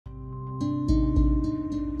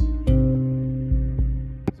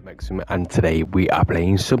Extium, and today we are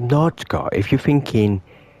playing Subnautica. If you're thinking,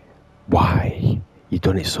 why? You've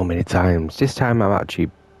done it so many times. This time I'm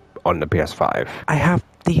actually on the PS5. I have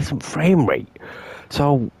decent frame rate,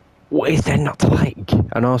 so what is there not to like?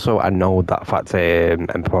 And also I know that fact I'm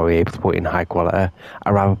probably able to put in high quality.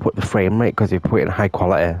 I'd rather put the frame rate, because if you put it in high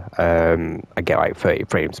quality, I get like 30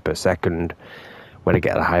 frames per second. When I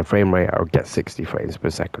get a high frame rate, I'll get 60 frames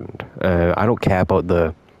per second. I don't care about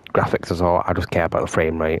the graphics at all. I just care about the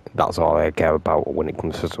frame rate. That's all I care about when it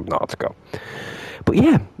comes to Subnautica. But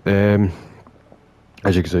yeah,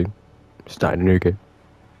 as you can see, starting a new game.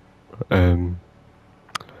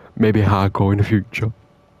 Maybe hardcore in the future.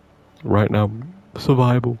 Right now,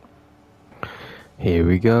 survival. Here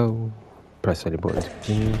we go. Press any button to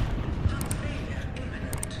continue.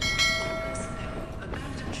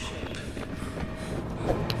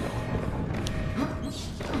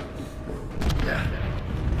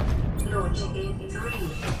 Launching in 3,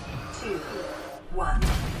 2, 1.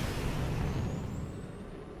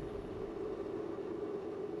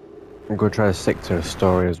 I'm going to try to stick to the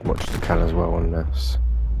story as much as I can as well on this.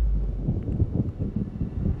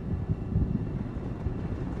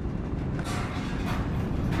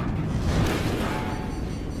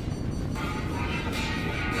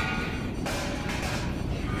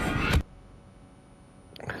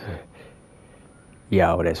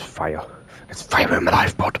 Yo, there's fire. There's fire in my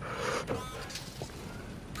life, bud.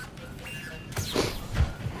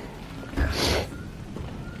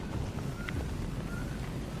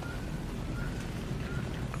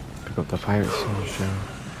 Pick up the fire extinguisher.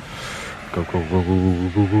 Go, go, go, go, go,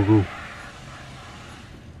 go, go, go.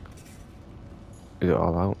 Is it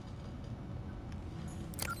all out?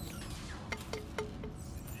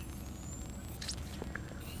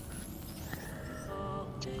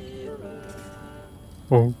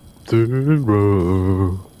 Oh,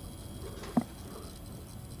 zero.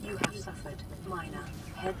 You have suffered minor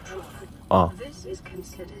head trauma. Oh. This is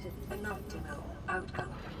considered an optimal outcome.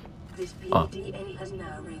 This PDA has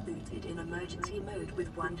now rebooted in emergency mode with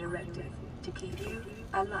one directive: to keep you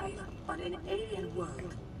alive on an alien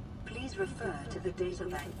world. Please refer to the data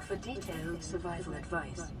bank for detailed survival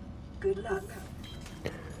advice. Good luck.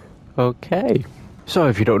 Okay. So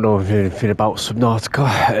if you don't know anything about Subnautica,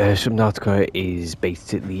 Subnautica is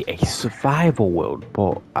basically a survival world,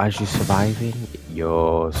 but as you're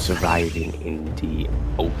surviving in the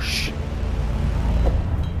ocean.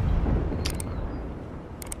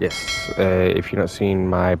 Yes, if you've not seen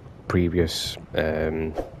my previous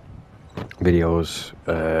videos,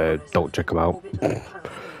 don't check them out.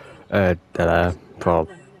 They're there for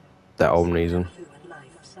their own reason.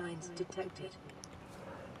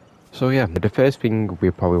 So yeah, the first thing we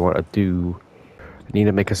probably want to do, I need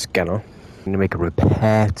to make a scanner. I need to make a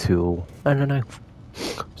repair tool and a knife.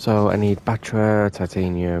 So I need battery,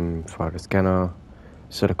 titanium for the scanner,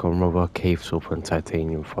 silicone rubber, cave sulfur and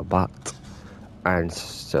titanium for that, and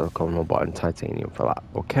silicone rubber and titanium for that.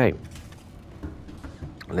 Okay,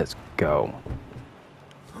 let's go.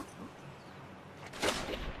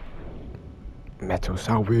 Metal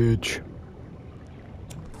salvage.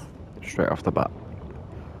 Straight off the bat.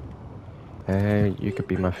 You could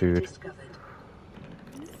be my food.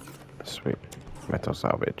 Sweet. Metal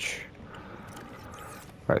salvage.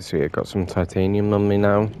 Right, so I've got some titanium on me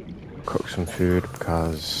now. Cook some food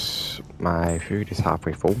because my food is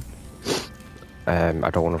halfway full. I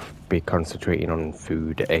don't want to be concentrating on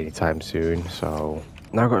food anytime soon, so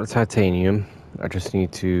now I've got the titanium. I just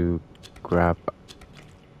need to grab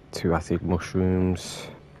 2 acid mushrooms.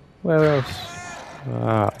 Where else?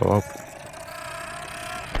 Oh.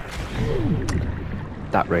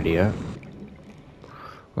 That ready yet?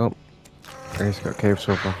 Well, I just got cave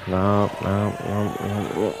sulfur. No.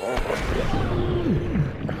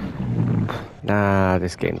 Nah,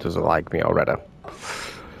 this game doesn't like me already.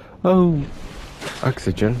 Oh,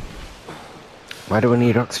 oxygen. Why do I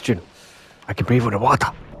need oxygen? I can breathe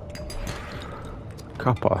underwater.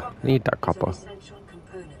 Copper. Need that copper. Essential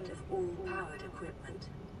component of all powered equipment.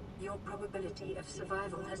 Your probability of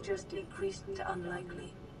survival has just increased to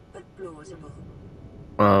unlikely, but plausible.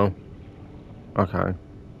 Oh, okay.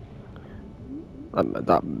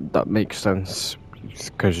 That makes sense,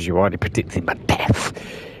 because you already predicted my death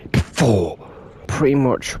before. Pretty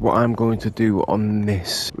much what I'm going to do on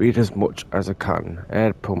this, read as much as I can.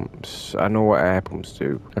 Air pumps, I know what air pumps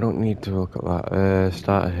do. I don't need to look at that.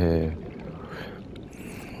 Start here.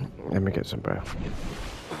 Let me get some breath.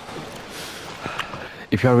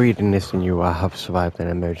 If you're reading this and you have survived an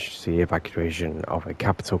emergency evacuation of a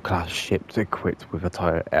capital class ship equipped with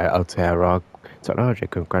a Aurora technology.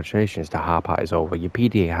 Congratulations, the hard part is over. Your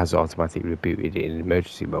PDA has automatically rebooted in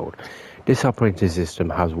emergency mode. This operating system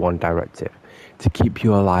has one directive: to keep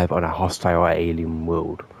you alive on a hostile alien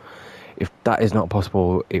world. If that is not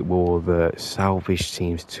possible, it will the salvage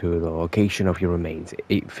teams to the location of your remains.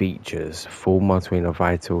 It features full monitoring of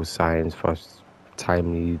vital signs for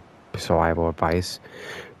timely survival advice,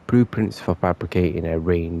 blueprints for fabricating a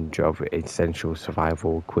range of essential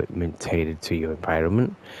survival equipment tailored to your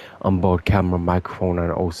environment, onboard camera, microphone,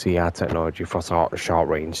 and OCR technology for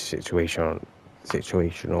short-range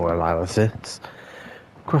situational analysis,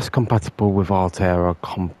 cross-compatible with Altera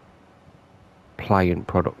compliant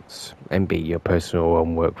products. MB, your personal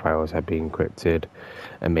and work files have been encrypted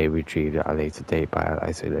and may be retrieved at a later date by a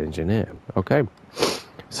licensed engineer. Okay.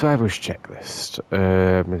 Survivor's checklist.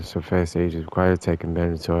 So first stage is required. Take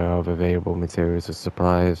inventory of available materials and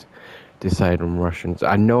supplies. Decide on rations.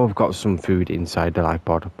 I know I've got some food inside the life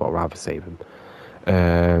pod, but I'd rather save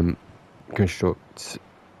them. Construct.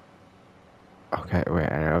 Okay, wait,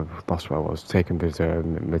 I've lost where I was. Take inventory of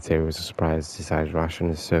materials and supplies. Decide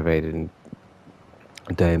rations. Survey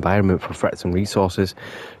the environment for threats and resources.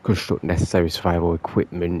 Construct necessary survival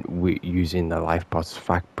equipment using the life pod's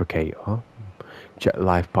fabricator. Check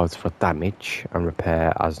life pods for damage and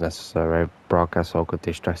repair as necessary. Broadcast local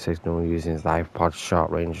distress signal using life pod's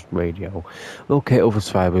short-range radio. Locate other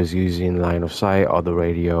survivors using line of sight or the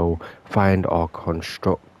radio. Find or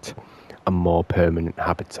construct a more permanent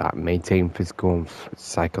habitat. Maintain physical and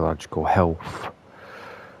psychological health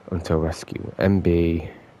until rescue.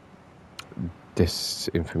 MB. This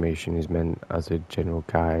information is meant as a general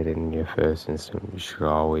guide. In your first instance, you should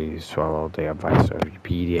always follow the advice of your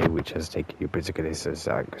PDA, which has taken your particular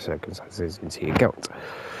circumstances into account.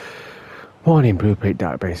 Warning: blueprint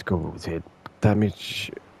database corrupted. Damage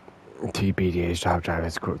to your PDA's drive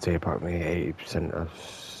is corrupted. Approximately 80% of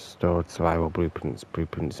stored survival blueprints.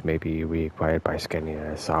 Blueprints may be reacquired by scanning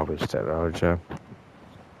a salvage technology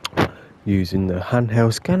using the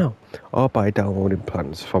handheld scanner or by downloading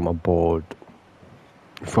plans from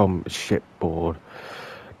shipboard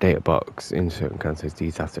data box. In certain cases,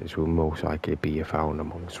 these assets will most likely be found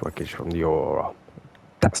amongst wreckage from the Aurora.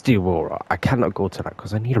 That's the Aurora. I cannot go to that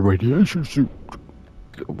because I need a radiation suit.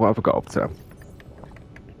 What have I got up to?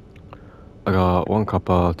 I got 1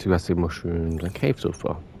 copper, 2 acid mushrooms, and cave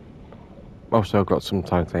sulfur. Also, I've got some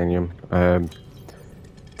titanium.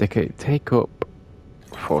 They can take up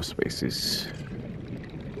 4 spaces.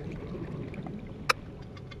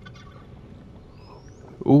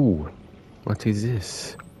 Ooh, what is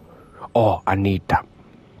this? Oh, I need that.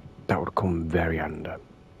 That would come very handy.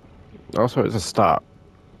 Also, it's a start.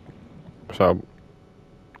 So,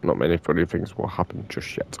 not many funny things will happen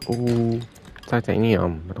just yet. Ooh,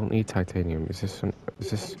 titanium. I don't need titanium. Is this... Sulfur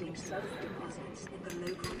deposits in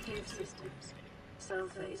the local cave systems.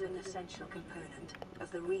 Sulfur is an essential component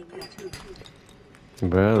of the repair tool.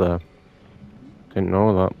 Brother. Didn't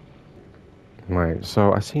know that. Right,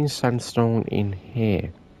 so I seen sandstone in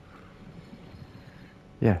here.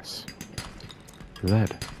 Yes.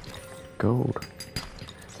 Lead. Gold.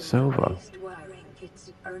 Silver. Wiring,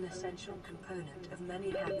 it's an essential component of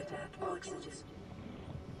many habitat boxes.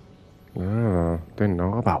 Oh, didn't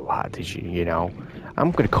know about that, did you? You know,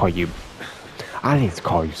 I'm gonna call you... I need to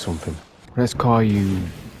call you something. Let's call you...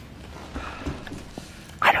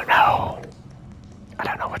 I don't know. I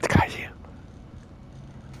don't know what to call you.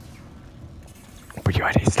 But you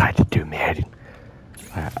already started to do me head.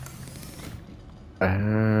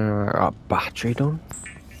 Got battery done.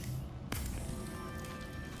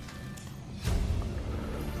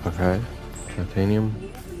 Okay.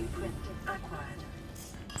 Titanium.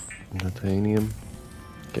 Titanium.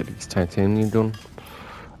 Get these titanium done.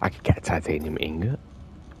 I could get a titanium ingot.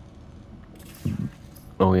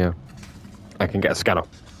 Oh yeah. I can get a scanner.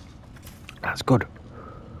 That's good.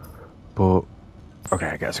 But okay,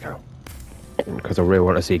 I get a scanner. Because I really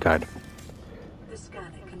want to see guide. The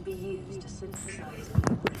scanner can be used to synthesize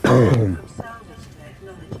salvage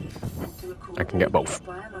technology to I can get both.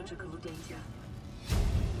 biological data.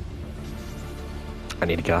 I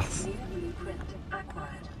need a gas. New blueprint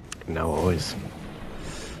acquired. No, always.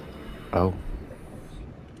 Oh.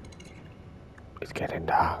 It's getting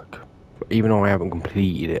dark. Even though I haven't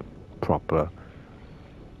completed it proper,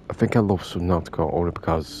 I think I love Subnautica only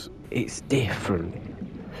because it's different.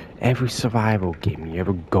 Every survival game you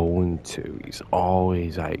ever go into, it's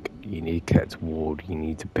always like, you need to collect wood, you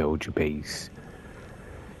need to build your base.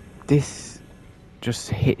 This just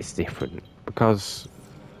hits different because...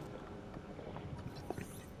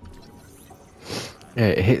 Yeah,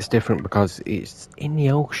 it hits different because it's in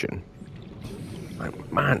the ocean.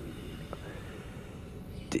 Like, man,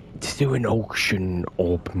 to do an ocean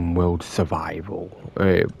open world survival.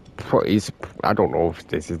 I don't know if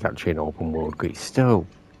this is actually an open world, but it's still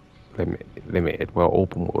limited. Well,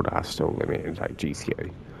 open world are still limited, like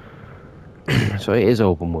GTA. So it is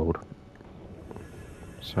open world.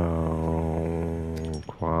 So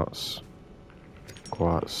quartz.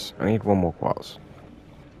 I need one more quartz.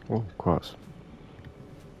 Oh, quartz.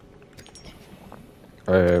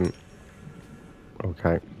 Okay.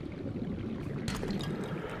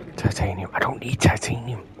 Titanium. I don't need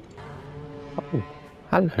titanium. Oh,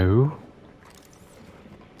 hello.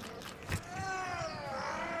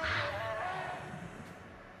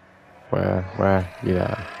 Where?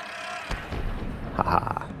 Yeah.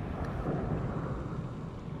 Haha.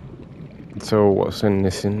 So what's in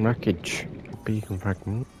this wreckage? Beacon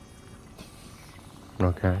fragment.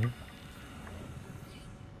 Okay.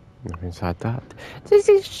 Nothing inside that. This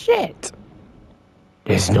is shit.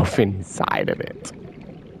 There's nothing inside of it.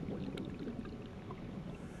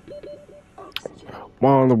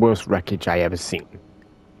 One of the worst wreckage I ever seen.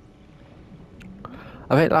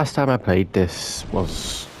 I think last time I played this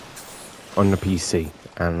was on the PC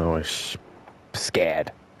and I was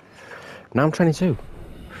scared. Now I'm 22.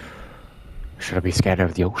 Should I be scared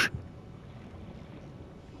of the ocean?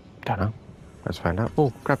 Don't know. Let's find out.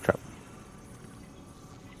 Oh, crab trap.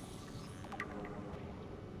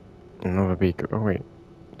 Another beacon. Oh wait.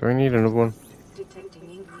 Do I need another one?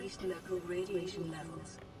 Detecting increased local radiation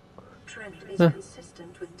levels. Trend is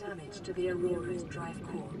consistent with damage to the Aurora's drive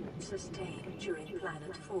core sustained during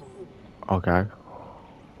planet fall. Okay.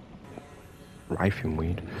 Rifin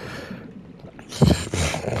weed.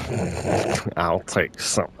 I'll take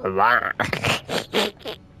some of that.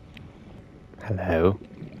 Hello.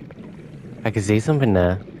 I can see something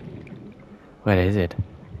there. What is it?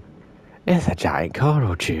 It's a giant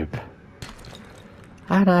coral tube.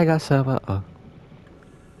 And I got silver. Oh.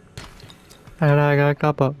 And I got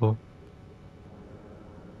copper. Oh.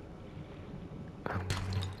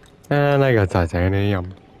 And I got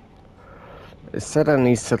titanium. It said I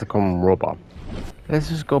need silicone rubber. Let's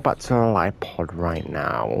just go back to the light pod right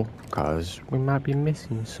now, because we might be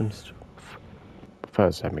missing some stuff.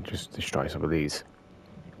 First, let me just destroy some of these.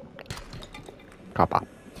 Copper.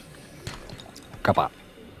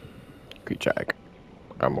 Creature egg.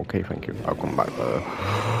 I'm okay, thank you. I'll come back there.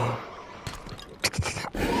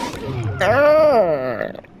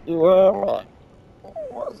 You are.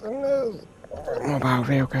 What's in this? Mobile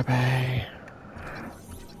vehicle bay.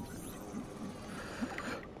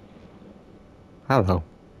 Hello.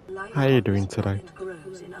 How are you doing today?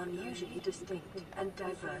 Grows in unusually distinct and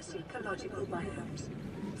diverse ecological biomes.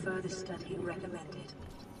 Further study recommended.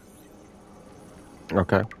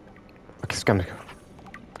 Okay. Scan the.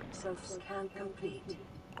 Self-scan complete.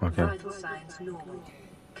 Okay. Vital signs normal.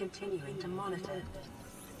 Continuing to monitor.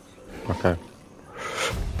 Okay.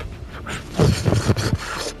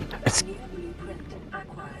 New blueprint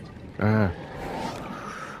acquired.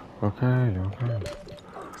 Okay.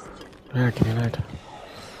 Yeah, give me that.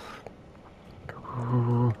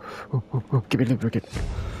 Give me the briquette.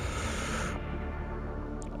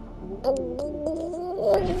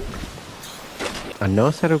 I know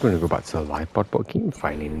I said I'm going to go back to the live pod, but I keep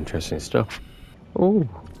finding interesting stuff. Oh,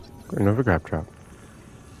 another grab trap.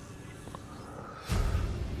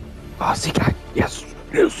 Oh, sea guide. Yes.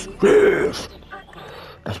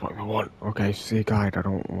 That's what we want. Okay, sea guide. I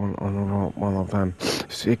don't want another one of them.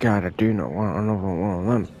 Sea guide. I do not want another one of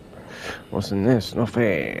them. What's in this?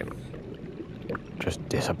 Nothing. Just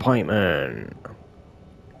disappointment.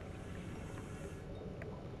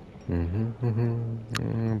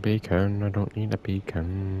 Beacon. I don't need a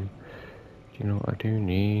beacon. You know what I do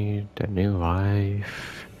need? A new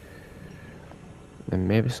life. And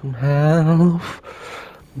maybe some health.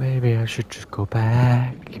 Maybe I should just go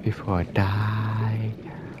back before I die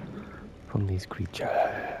from these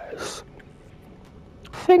creatures.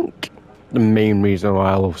 I think the main reason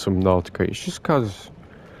why I love Subnautica is just because,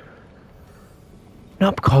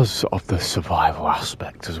 not because of the survival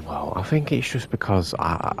aspect as well. I think it's just because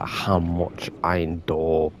how much I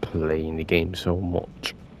adore playing the game so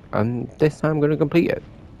much. And this time I'm going to complete it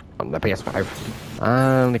on the PS5.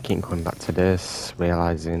 And I keep coming back to this,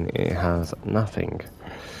 realizing it has nothing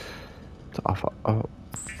to offer. Oh.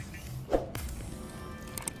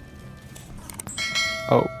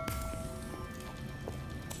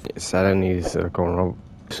 It said I need silicone rubber.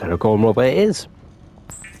 Silicone rubber it is.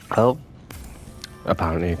 Oh.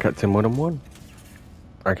 Apparently I kept in more than one.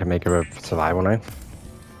 I can make a survival knife.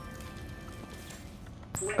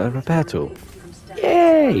 A repair tool.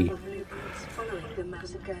 Yay!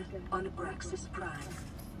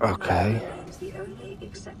 Okay.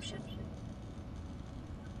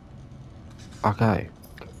 Okay.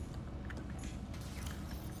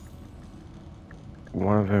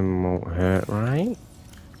 One of them won't hurt, right?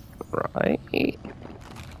 Right?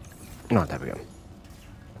 No, there we go.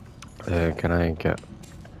 Can I get...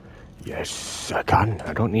 Yes, I can.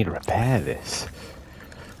 I don't need to repair this.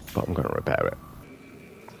 But I'm going to repair it.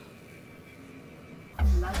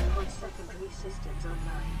 Life-pod secondary systems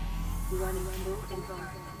online. Running full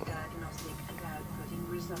environment diagnostic and outputting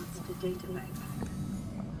results to databank.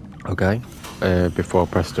 Okay. Before I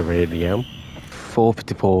press the radio.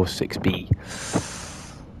 454 6B.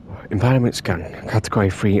 Environment scan. Category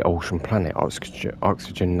 3 ocean planet.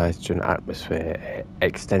 Oxygen, nitrogen, atmosphere.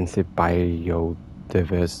 Extensive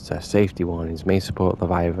biodiversity. Safety warnings may support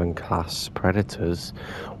Leviathan class predators.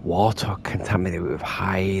 Water contaminated with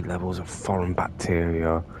high levels of foreign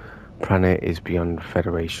bacteria. Planet is beyond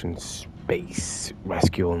Federation space.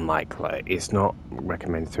 Rescue unlikely. It's not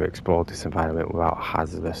recommended to explore this environment without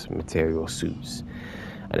hazardous material suits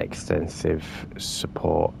and extensive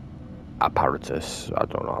support apparatus. I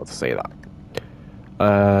don't know how to say that.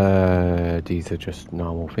 These are just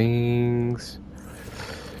normal things.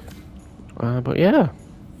 But yeah.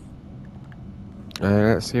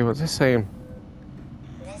 Let's see what's this saying.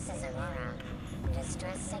 This is Aurora.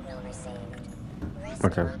 Distress signal received.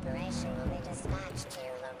 Okay. Rescue operation will be dispatched to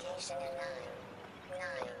your location in 9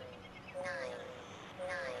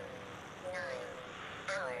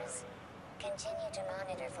 hours. Continue to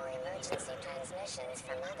monitor for emergency transmissions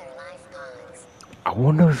from other life pods. I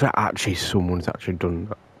wonder if that actually someone's actually done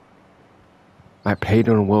that. Like played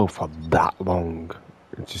on the world for that long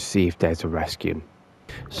to see if there's a rescue.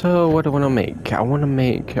 So what do I want to make? I want to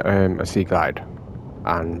make a sea glide,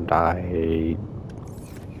 and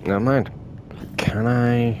never mind. Can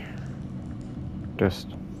I just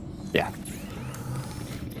yeah?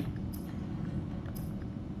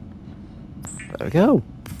 There we go.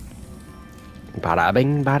 Bada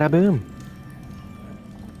bing, bada boom.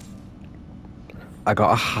 I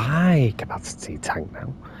got a high capacity tank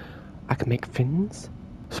now. I can make fins.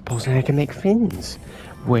 Supposing I can make fins.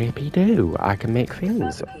 Whippy do. I can make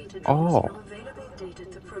fins. Oh. Available data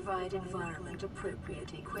to provide environment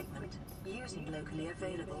appropriate equipment using locally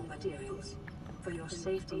available materials. For your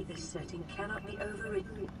safety, this setting cannot be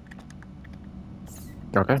overridden.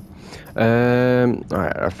 Okay.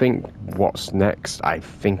 Alright, I think what's next, I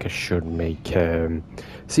think I should make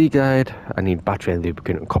sea guide. I need battery,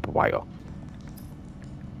 lubricant, and copper wire.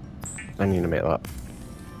 I need to make that.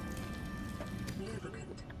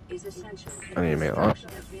 Lubricant is essential for I need to the make that.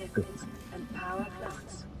 construction of vehicles and power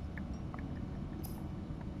plants.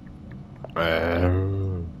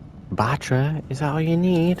 Battery? Is that all you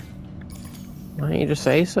need? Why don't you just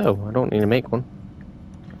say so? I don't need to make one.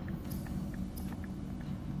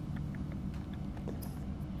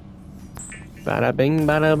 Bada bing,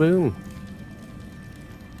 bada boom.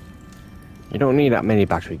 You don't need that many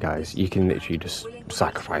battery, guys. You can literally just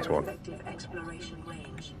sacrifice one. Exploration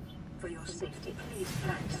range. For your safety, please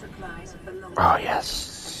pack supplies of belongings. Oh, yes.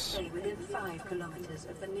 Stay within 5 kilometers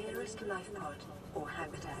of the nearest life pod or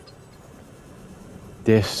habitat.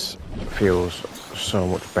 This feels so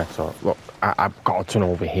much better. Look, I've got to turn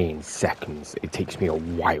over here in seconds. It takes me a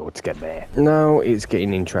while to get there. Now it's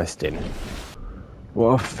getting interesting.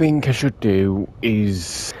 What I think I should do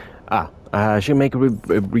is... I should make a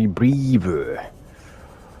rebreather.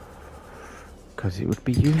 Because it would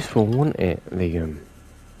be useful, wouldn't it, Liam?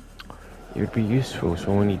 It would be useful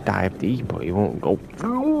so when you dive deeper, you won't go...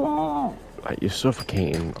 like you're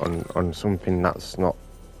suffocating on something that's not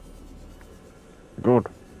good.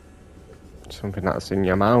 Something that's in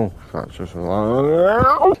your mouth. That's just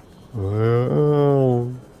like...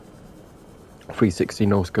 360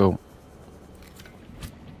 no scope.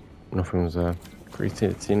 Nothing was there.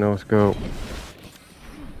 360 no scope.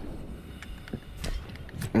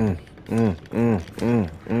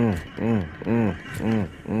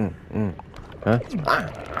 Huh?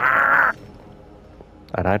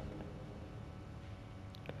 I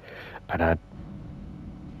died.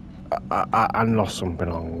 I lost some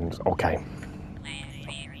belongings. Okay.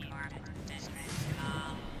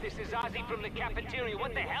 This is Ozzy from the cafeteria.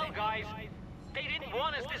 What the hell, guys? They didn't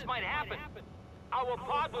warn us this might happen. Our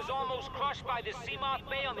pod was almost crushed by the Seamoth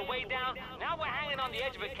Bay on the way down. Now we're hanging on the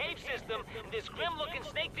edge of a cave system, and this grim-looking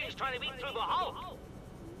snake thing's trying to eat through the hull.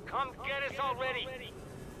 Come get us already.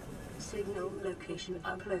 Signal location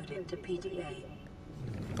uploaded to PDA.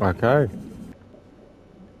 Okay.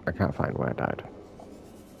 I can't find where I died.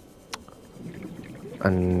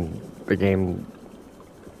 And the game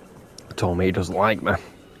told me it doesn't like me.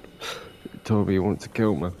 It told me it wants to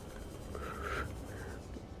kill me.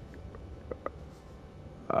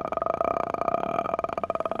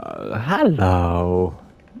 Hello.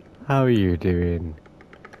 How are you doing?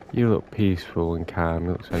 You look peaceful and calm.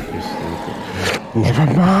 It looks like you're sleeping.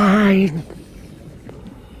 Never mind.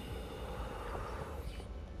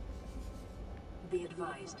 Be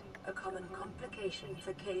advised, a common complication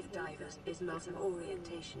for cave divers is loss of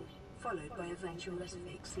orientation, followed by eventual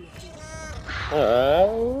asphyxiation.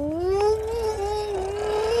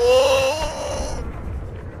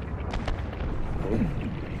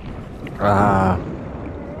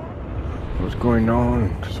 What's going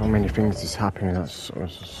on? So many things is happening. Just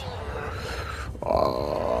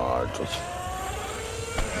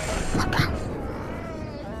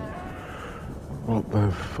what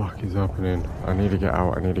the fuck is happening? I need to get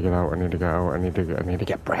out. I need to get out. I need to get out. I need to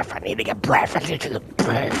get breath. I need to get breath. I need to get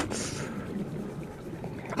breath.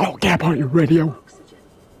 I don't care about your radio.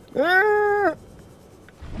 Sorry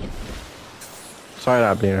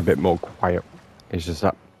that I'm being a bit more quiet. It's just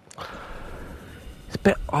that it's a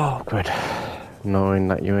bit awkward knowing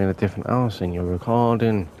that you're in a different house and you're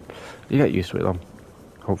recording. You get used to it though.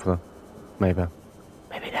 Hopefully. Maybe.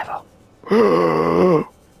 Maybe never.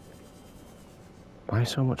 Why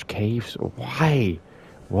so much caves? Why?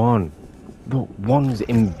 One. Look, one's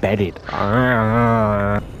embedded.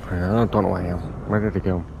 I don't know where I am. Where did it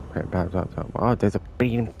go? Oh, there's a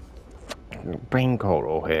brain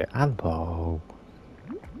coral here. Hello.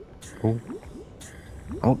 Oh.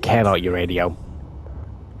 I don't care about your radio.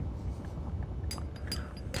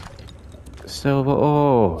 Silver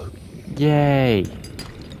ore. Yay.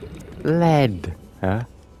 Lead. Huh?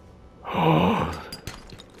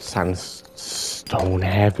 Sandstone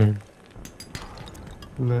heaven.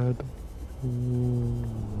 Lead.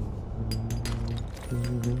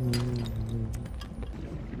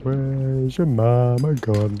 Where's your mama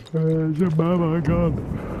gone? Where's your mama gone?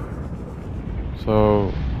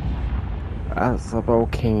 So, that's the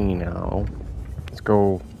volcano. Let's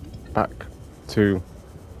go back to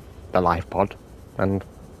the life pod and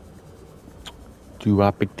do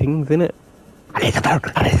our big things in it. I need the phone.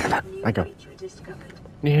 I go.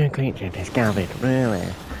 New creature discovered. Really?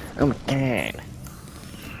 Oh my god.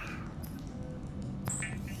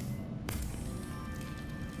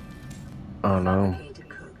 Oh no.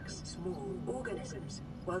 Small organisms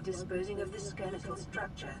while disposing of the skeletal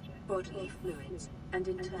structure, bodily fluids, and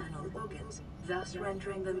internal organs, thus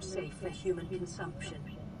rendering them safe for human consumption.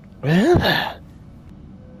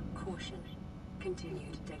 Caution.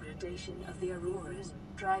 Continued degradation of the Aurora's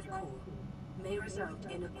drive core may result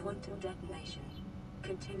in a quantum detonation.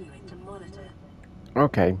 Continuing to monitor.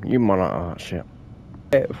 Okay, you monitor that shit.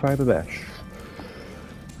 Fiber mesh.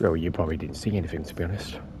 Well, you probably didn't see anything, to be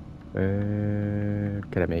honest. Can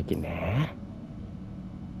I make it now?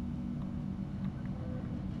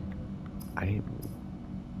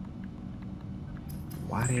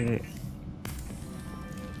 Why did it?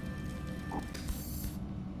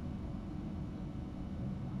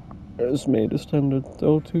 It's made a standard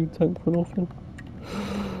O2 tank for nothing.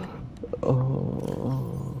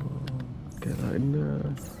 Oh, get that in there.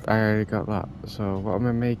 I already got that. So what am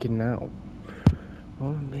I making now? What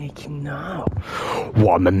am I making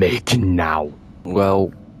now?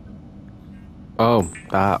 Well, oh,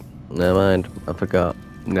 that. Never mind. I forgot.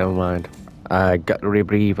 Never mind. I got the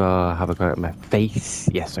rebreather. Have I got it in my face?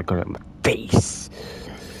 Yes, I got it in my face.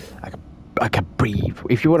 I can breathe.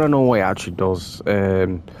 If you want to know what it actually does,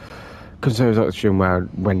 conserves oxygen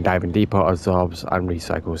when diving deeper, absorbs and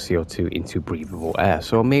recycles CO2 into breathable air.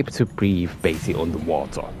 So I'm able to breathe basically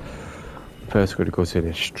underwater. First, we're going to go to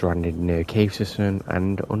the stranded near cave system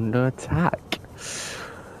and under attack.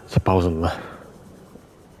 Supposedly.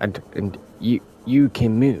 And you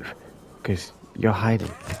can move because you're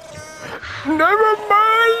hiding. Never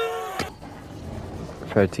mind.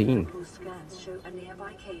 13. Scans show a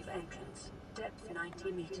nearby cave entrance, depth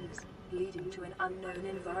 90 meters, leading to an unknown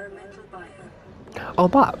environmental biome. Oh,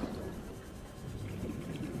 that.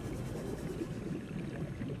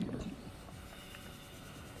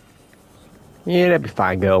 Yeah, that'd be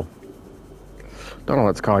fine, girl. Don't know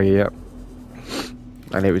what to call you yet.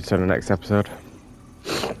 I need to return the next episode.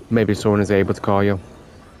 Maybe someone is able to call you.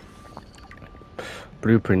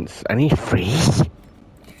 Blueprints. I need free.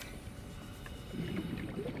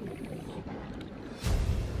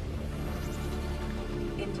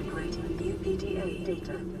 Integrating new PDA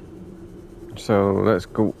data. So let's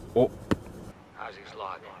go up. Ozzy's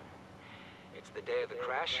log. It's the day of the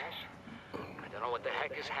crash. I don't know what the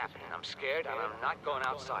heck is happening. I'm scared and I'm not going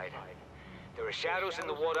outside. There are shadows in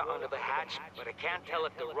the water under the hatch, but I can't tell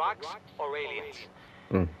if they're rocks or aliens.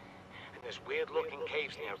 And there's weird-looking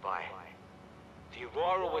caves nearby. The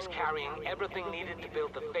Aurora was carrying everything needed to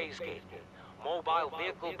build the phase gate. Mobile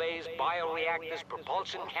vehicle bays, bioreactors,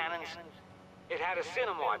 propulsion cannons. It had a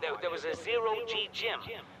cinema. There was a zero-G gym.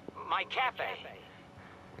 My cafe.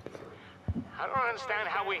 I don't understand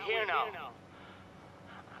how we're here now.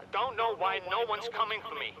 I don't know why no one's coming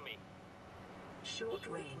for me.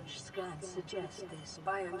 Short-range scans suggest this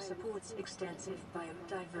biome supports extensive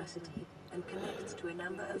biodiversity and connects to a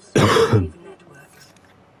number of superwave networks.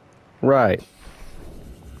 Right.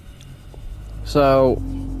 So,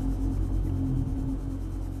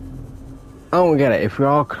 I don't get it. If we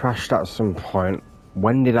all crashed at some point,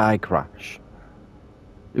 when did I crash?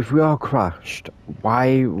 If we all crashed,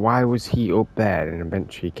 why was he up there and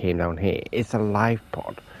eventually came down here? It's a life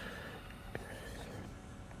pod.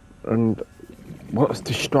 And what's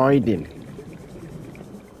destroyed him?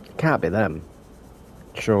 Can't be them.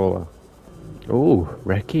 Surely. Oh,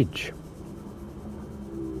 wreckage.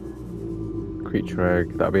 Creature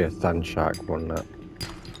egg. That'll be a sand shark, wouldn't it?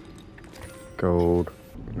 Gold.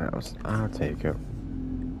 I'll take it.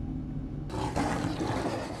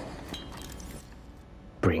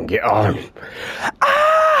 Bring it on. Ah!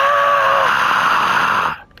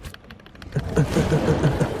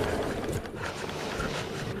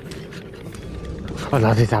 A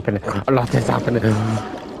lot is happening. A lot is happening.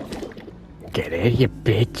 Get here, you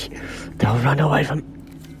bitch. Don't run away from...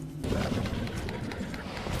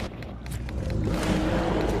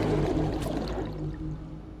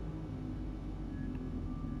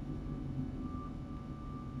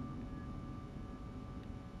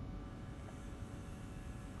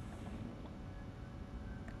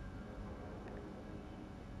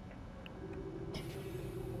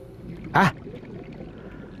 Ah!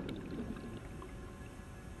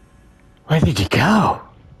 Where did you go?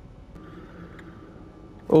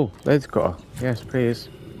 Oh, let's go. Yes, please.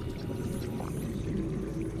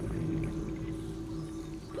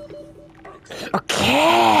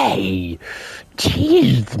 Okay!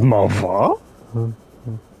 Jeez, mother!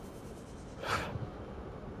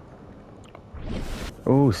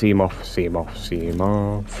 Oh, see him off, see him off, see him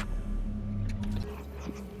off.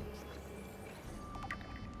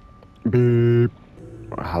 Beep.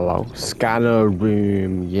 Hello. Scanner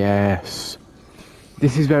room, yes.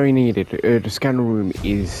 This is very needed. The scanner room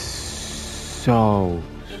is so...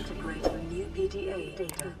 Integrating new PDA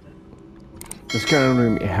data. The scanner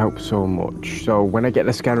room, it helps so much. So when I get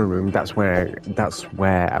the scanner room, that's where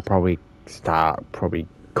I probably start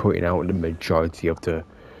cutting out the majority of the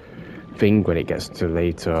thing when it gets to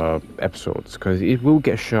later episodes, because it will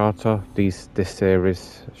get shorter. This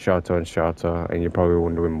series shorter and shorter, and you're probably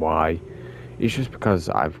wondering why. It's just because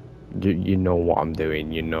you know what I'm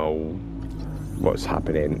doing, you know what's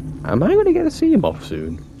happening. Am I gonna get to see him off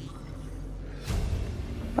soon?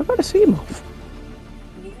 I've got to see him off.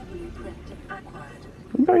 New blueprint acquired.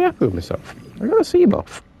 I'm very happy with myself. I got to see him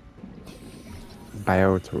off.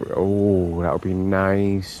 Oh, that would be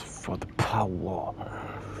nice for the power.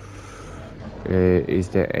 Is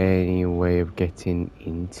there any way of getting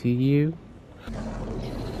into you?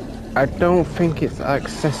 I don't think it's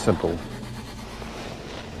accessible.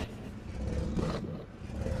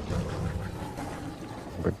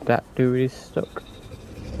 But that dude is stuck.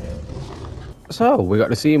 So, we got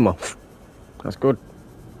to see him off. That's good.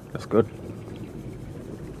 That's good.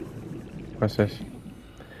 What's this?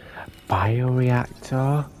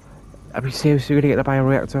 Bioreactor? Are we seriously going to get the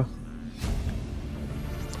bioreactor?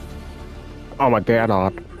 Oh my dear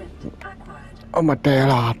lord. Oh my dear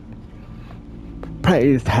lord.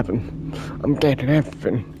 Praise heaven. I'm getting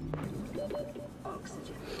everything.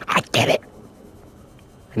 I get it.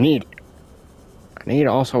 I need it. I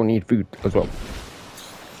also need food as well.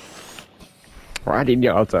 Why didn't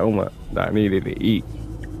y'all tell me that I needed to eat?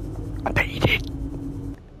 I bet you did.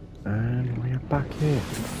 And we're back here.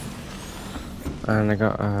 And I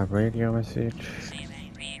got a radio message.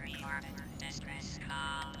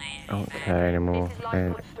 Okay, anymore. This is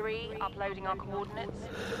Lifeboat 3, uploading our coordinates.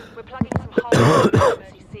 We're plugging some holes in the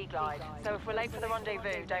emergency sea glide, so if we're late for the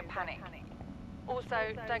rendezvous, don't panic. Also,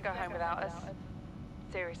 don't go home without us.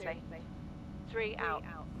 Seriously. 3 out.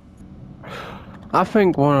 I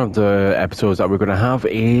think one of the episodes that we're going to have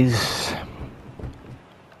is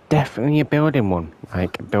definitely a building one,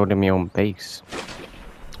 like building my own base.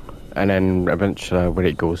 And then eventually when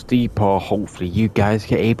it goes deeper, hopefully you guys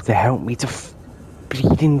get able to help me to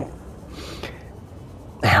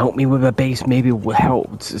help me with a base, maybe will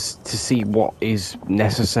help to see what is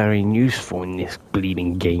necessary and useful in this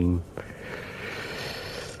bleeding game.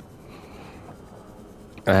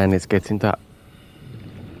 And it's getting that.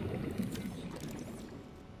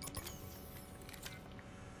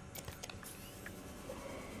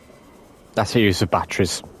 That's the use of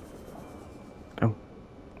batteries. Oh,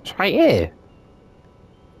 it's right here.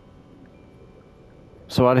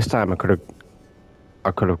 So at this time I could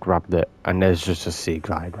have grabbed it, and there's just a sea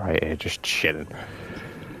glide right here, just chilling.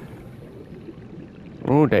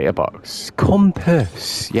 Oh, data box.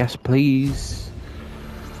 Compass. Yes, please.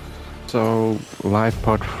 So, life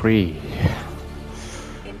pod 3.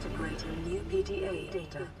 Integrating new PDA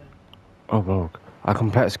data. Oh, look. A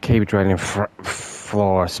complex cave dwelling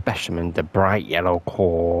flora specimen. The bright yellow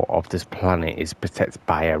core of this planet is protected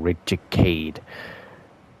by a rigid cage,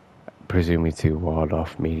 presumably to ward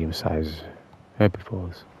off medium-sized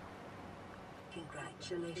herbivores.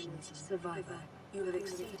 Congratulations, survivor. You have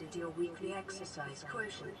exceeded your weekly exercise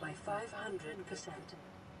quotient by 500%.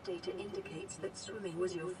 Data indicates that swimming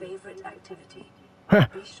was your favorite activity.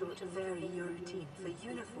 Be sure to vary your routine for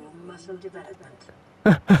uniform muscle development.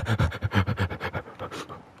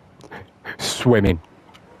 Swimming.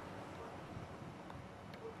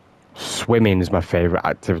 Swimming is my favourite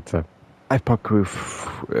activity.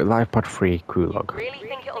 Life pod 3 crew log. Really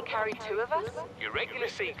think it'll carry 2 of us? Your regular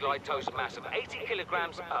sea glide tows a mass of 80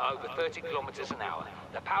 kilograms at over 30 kilometers an hour.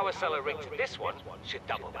 The power cell rig to this one should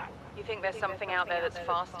double that. You think there's something out there that's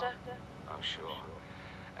faster? I'm sure.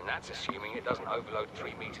 And that's assuming it doesn't overload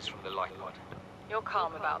 3 meters from the life pod. You're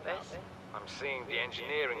calm about this. I'm seeing the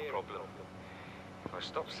engineering problem. If I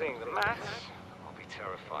stop seeing the maths, I'll be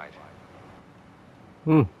terrified.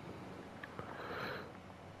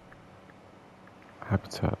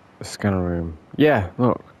 Habitat, the scanner room. Yeah,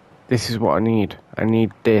 look, this is what I need. I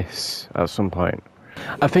need this at some point.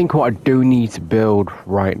 I think what I do need to build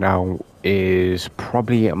right now is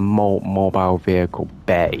probably a mobile vehicle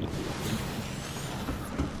bay.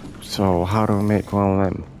 So how do I make one of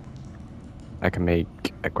them? I can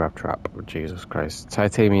make a grab trap. Oh, Jesus Christ.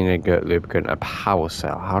 Titanium ingot, lubricant, a power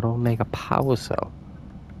cell. How do I make a power cell?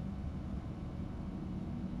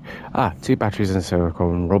 2 batteries and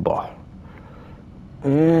silicone rubber.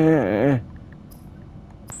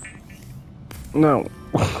 No.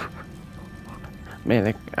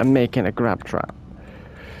 I'm making a grab trap.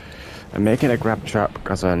 I'm making a grab trap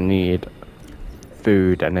because I need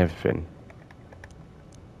food and everything.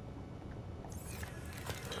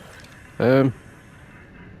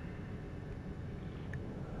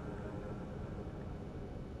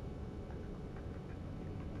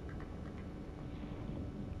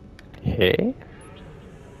 Here?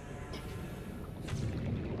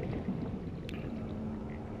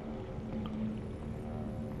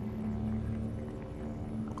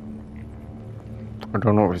 I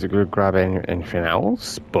don't know if it's good to grab anything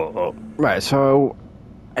else, but... Right, so...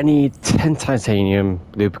 I need 10 titanium,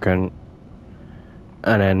 lubricant,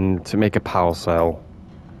 and then to make a power cell,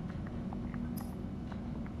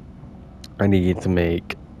 I need to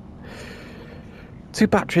make 2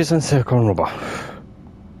 batteries and silicone rubber.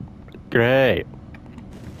 Great.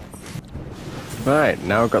 Right,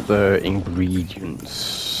 now I've got the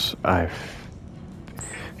ingredients. I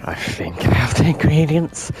think I have the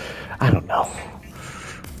ingredients. I don't know.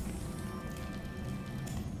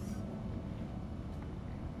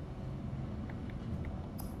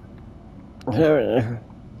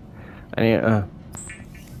 I need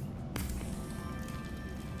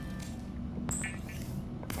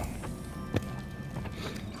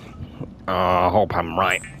I hope I'm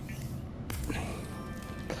right.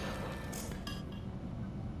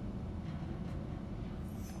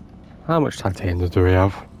 How much titanium do we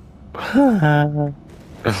have? Oh.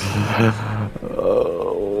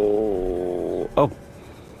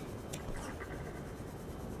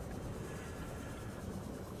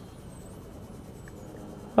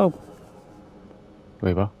 Oh.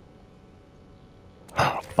 Wait, what?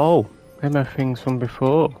 Oh, they're my things from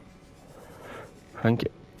before. Thank you.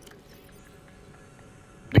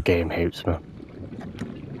 The game hates me.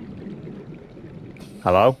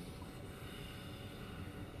 Hello?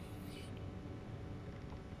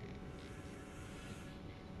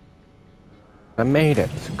 I made it.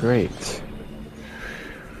 Great.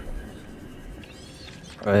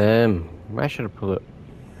 Where should I put it?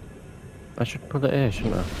 I should put it here,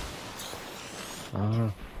 shouldn't I?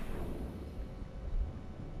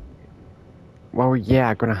 Well, yeah,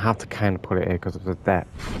 I'm gonna have to kind of put it here because of the depth.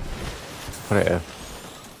 Put it here.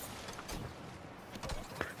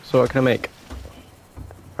 So what can I make?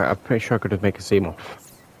 Right, I'm pretty sure I could have made a Seamoth.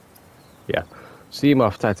 Yeah.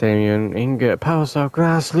 Seamoth, titanium, ingot, power cell,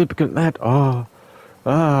 glass, lubricant, lead.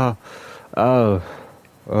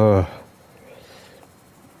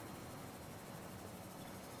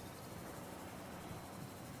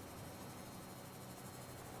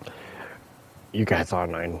 You guys are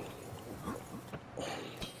annoying.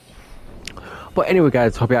 But anyway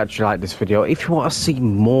guys, hope you actually liked this video. If you want to see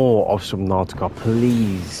more of Subnautica,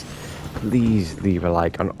 please please leave a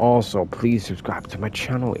like, and also please subscribe to my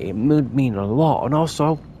channel. It would mean a lot. And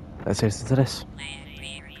also, let's listen to this.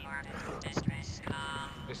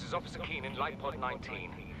 This is Officer Keenan, Light Pod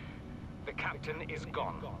 19. The captain is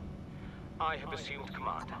gone. I have assumed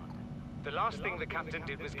command. The last thing the captain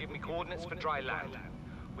did was give me coordinates for dry land.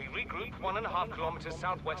 We regroup 1.5 kilometers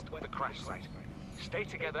southwest of the crash site. Stay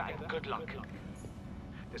together and good luck.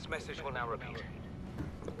 This message will now repeat.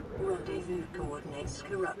 Rendezvous coordinates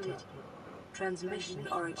corrupted. Transmission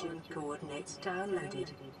origin coordinates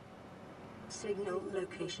downloaded. Signal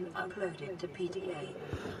location uploaded to PDA.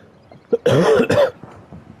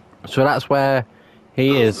 So that's where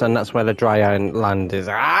he is, and that's where the dry land is.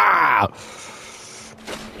 Ah!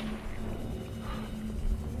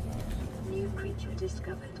 New creature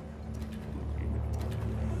discovered.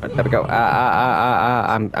 There we go.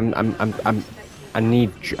 I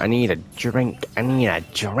need a drink. I need a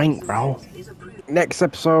drink, bro. Next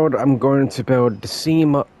episode, I'm going to build the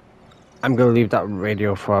SEMA. I'm going to leave that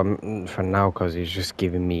radio for now because he's just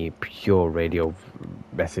giving me pure radio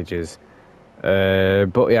messages.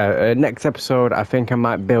 But yeah, next episode, I think I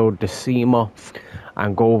might build the SEMA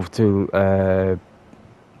and go to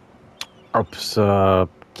Officer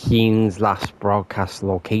Keen's last broadcast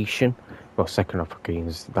location. Well, second Officer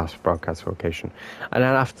Keen's last broadcast location. And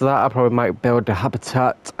then after that, I probably might build the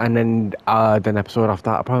habitat. And then episode after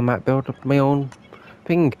that, I probably might build my own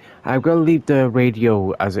thing. I'm going to leave the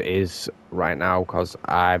radio as it is right now because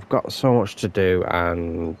I've got so much to do.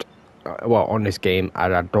 And, well, on this game,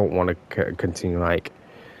 and I don't want to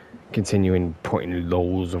continuing putting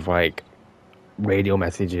loads of, radio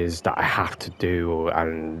messages that I have to do.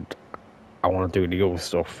 And I want to do the other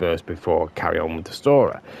stuff first before I carry on with the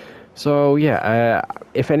story. So yeah,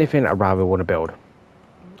 if anything, I'd rather want to build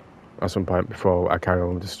at some point before I carry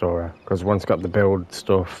on with the story. Because once I got the build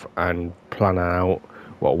stuff and plan out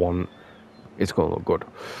what I want, it's going to look good.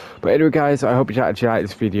 But anyway, guys, I hope you actually like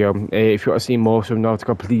this video. If you want to see more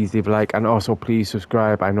Subnautica, please leave a like. And also, please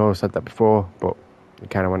subscribe. I know I said that before, but it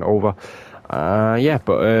kind of went over. Yeah,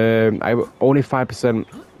 but only 5%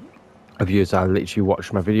 of viewers I literally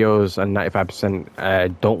watch my videos, and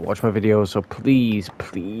 95% don't watch my videos. So please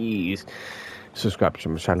subscribe to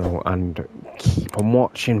my channel and keep on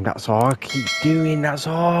watching. That's all I keep doing. That's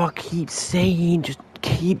all I keep saying. Just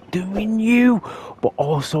keep doing you, but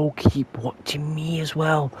also keep watching me as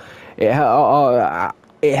well. It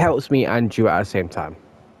helps me and you at the same time.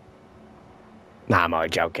 Nah, I'm only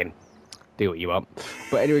joking. Do what you want.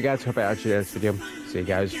 But anyway, guys, hope I actually enjoyed this video. See you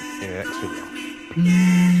guys in the next video.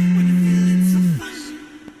 Peace.